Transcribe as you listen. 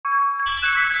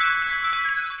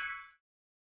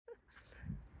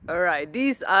Alright,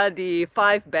 these are the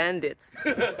 5 bandits.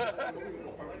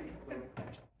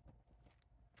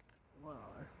 Wow.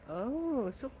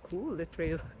 Oh, so cool, the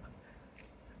trail.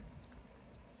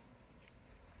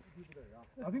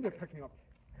 I think they're picking up.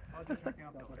 Oh, they're picking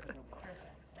up.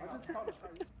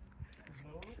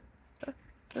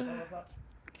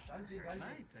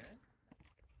 Nice, eh?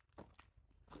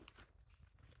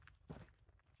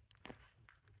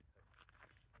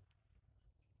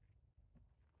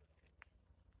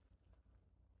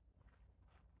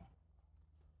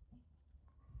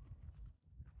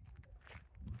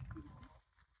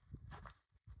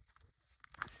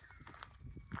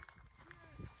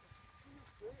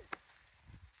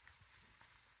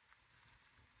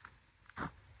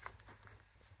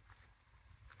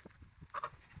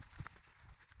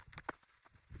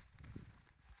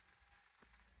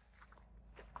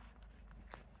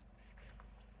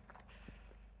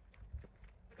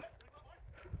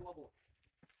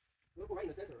 Look right in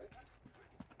the center, right?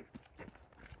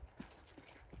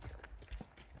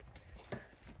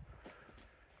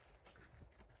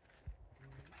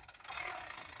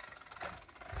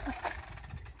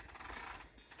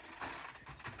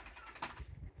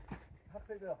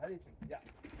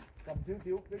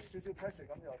 pressure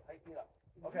咁就 tight 啲啦。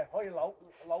OK， 可以扭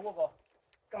嗰個，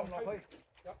撳落去，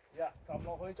撳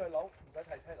落去再扭，唔使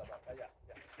太 tight 啦嘛。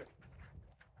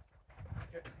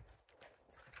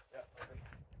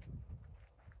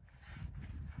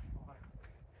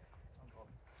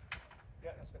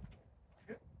That's good.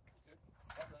 Good.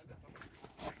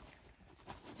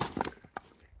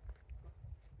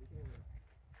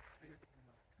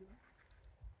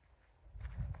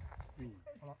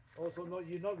 Oh, so no,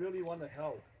 you not really want to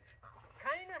help.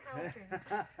 Kind of helping.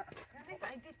 At least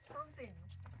I did something.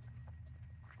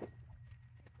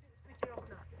 Switch it off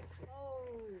now.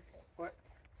 Oh. What?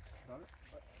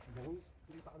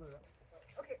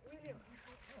 Okay, William.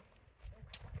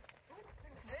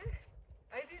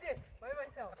 I did it by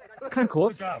myself. Kind of cool.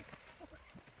 Good job.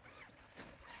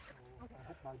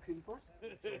 My pin first.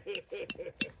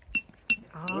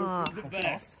 Ah. The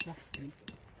best.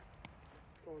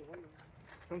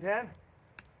 From 10.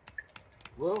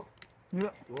 Will? Yeah.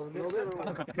 You want to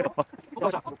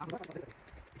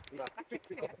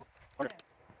mix it or?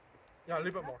 Yeah, a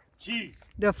little bit more. Jeez.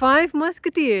 The 5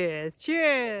 Musketeers.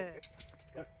 Cheers.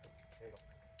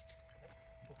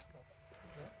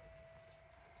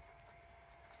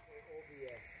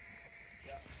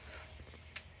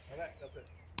 Okay, that's it.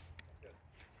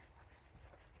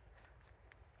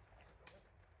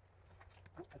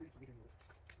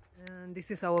 And this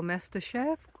is our master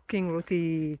chef cooking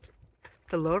roti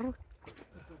telur.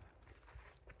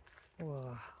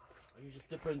 Wow. Are you just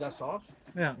dipping in that sauce?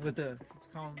 Yeah, with the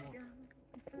caramel.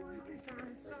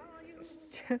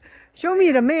 Show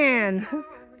me the man.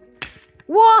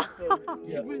 Wow.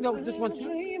 Yeah. No, this one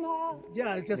too.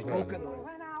 Yeah, it's just broken.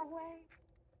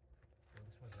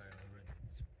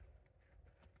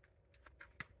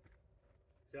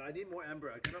 Yeah, I need more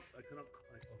amber. I cannot. Okay, hold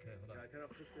on. I cannot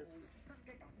cook this.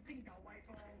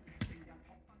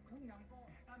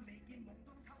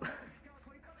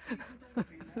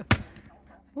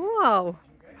 Wow.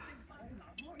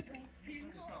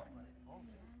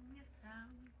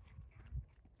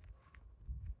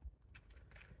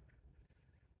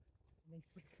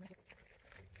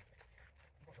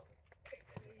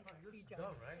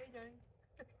 Done, right?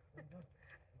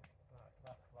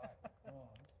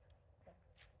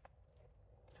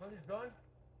 Tony's done?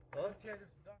 Huh? Yeah, this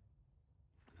is done.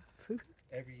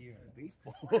 Every year in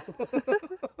baseball.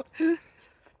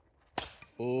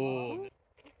 Oh.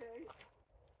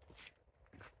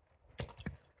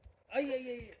 Yeah.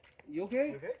 You okay?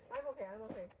 I'm okay.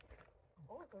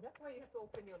 Oh, so that's why you have to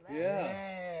open your leg. Yeah.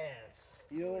 Yes.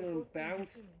 You don't want to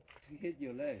bounce to hit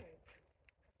your leg.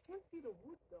 Can't see the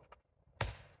wood though.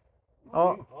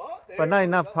 Oh, But not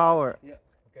enough power. Yeah.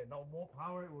 Okay, now more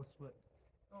power it will split.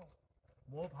 Oh.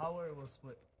 More power it will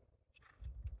split.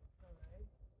 Alright.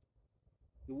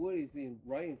 The wood is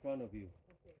right in front of you.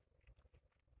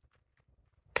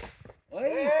 Okay.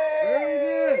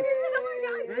 Hey,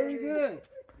 very good.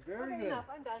 Very good. Enough,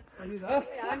 I'm done. Are you Yeah, done?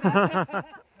 I'm done.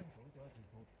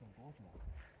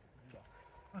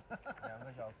 2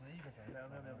个小时1个小时，没有，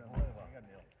应该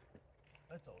没有。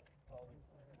来走。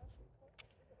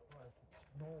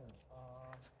No,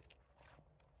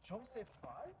 Joe said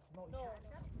 5? No.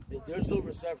 There's no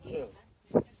reception.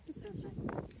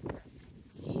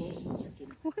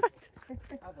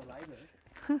 Have a lighter.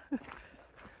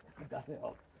 That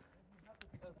helps.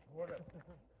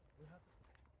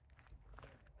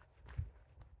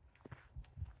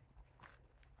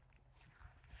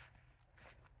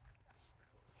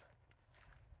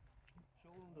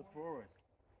 the forest.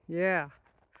 Yeah.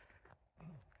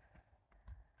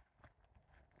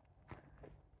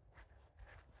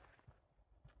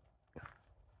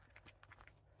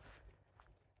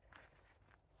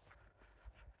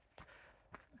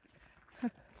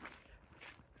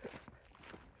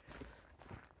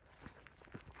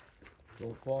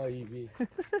 Don't fall, Evie.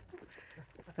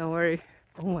 Don't worry.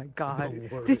 Oh my god.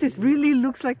 Don't worry. This is really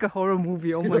looks like a horror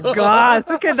movie. Oh my god.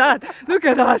 Look at that. Look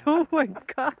at that. Oh my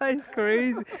god. It's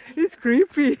crazy. It's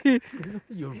creepy.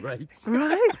 You're right.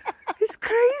 Right? It's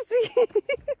crazy.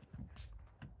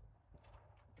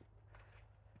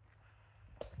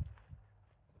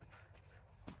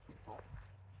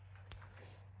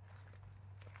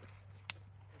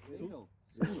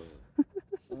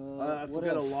 I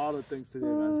forget a lot of things today,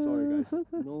 man. Sorry, guys.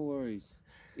 No worries.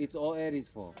 It's all Eddie's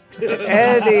fault.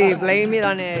 Eddie. Blame it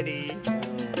on Eddie.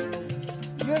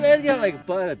 You and Eddie are like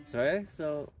buds, right?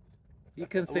 So you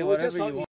can say We're whatever just you not want.